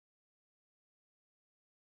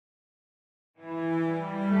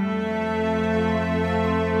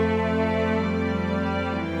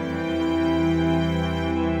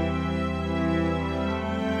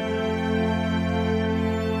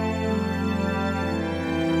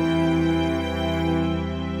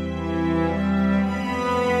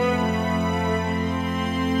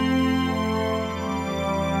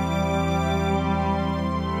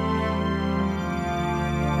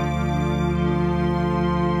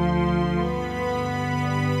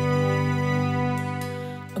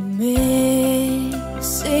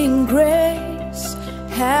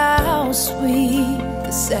sweet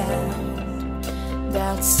the sound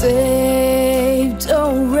that saved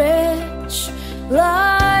a wretch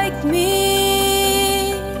like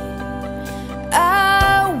me.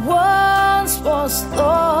 I once was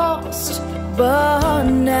lost, but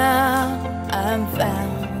now I'm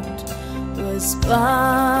found. Was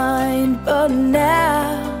blind, but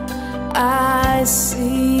now I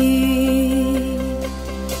see.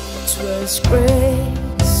 'Twas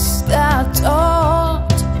grace that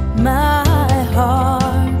taught my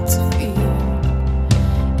heart to fear,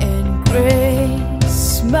 and grace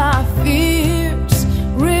my fears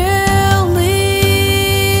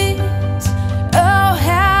relieved. Oh,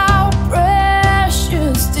 how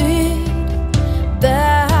precious did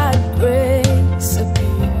that grace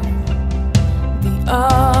appear, the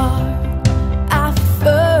hour I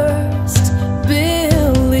first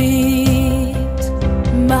believed.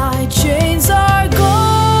 My chains are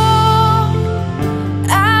gone,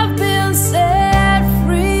 I've been set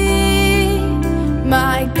free.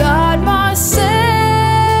 My God, my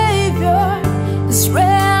Savior has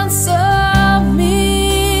ransomed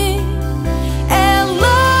me. And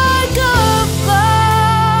like a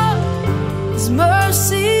flood, His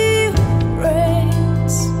mercy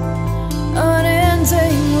reigns,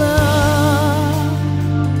 unending love,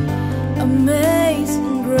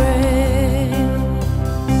 amazing grace.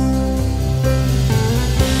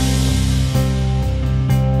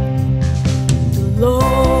 The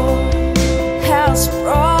Lord has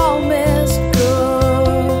promised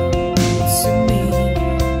good to me.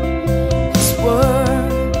 His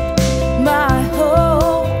word, my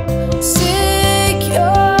hope secures.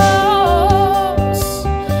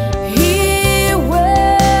 He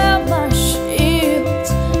will my shield,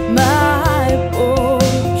 my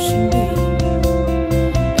portion be,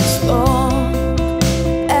 as long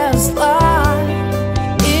as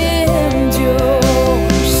life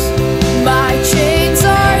endures. My chains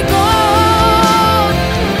are gone,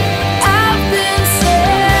 I've been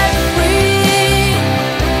set free.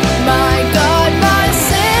 My God, my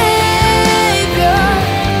Savior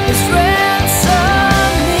has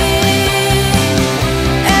ransomed me.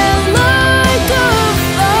 And like a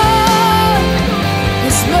flood,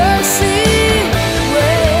 His mercy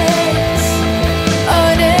reigns,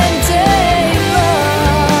 unending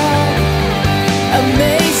love,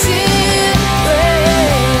 amazing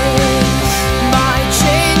grace. My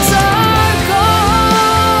chains are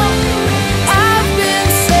gone, I've been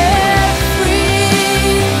set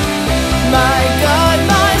free. My God,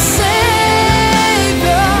 my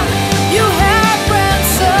Savior, You have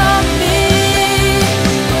ransomed me.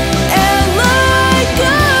 And like a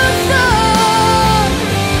flood,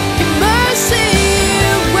 Your mercy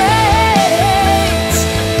reigns,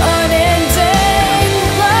 unending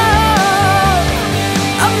love,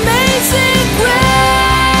 amazing grace.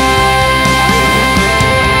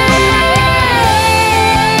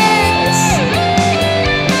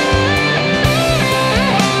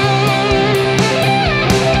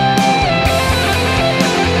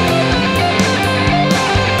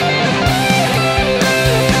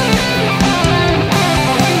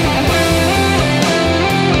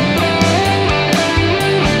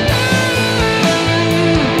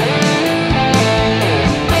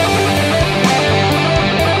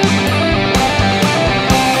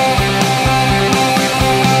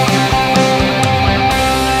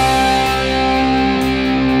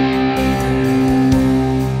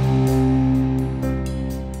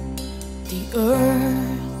 The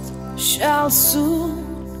earth shall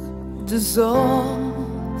soon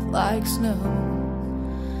dissolve like snow.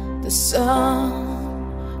 The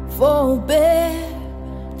sun forbear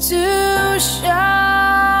to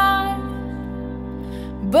shine,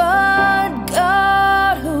 but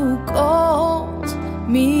God who called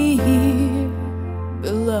me here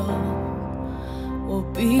below will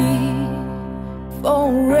be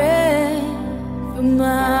forever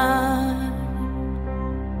mine,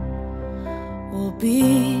 will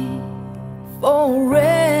be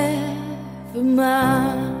forever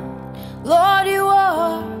mine. Lord, You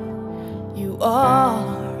are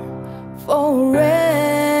forever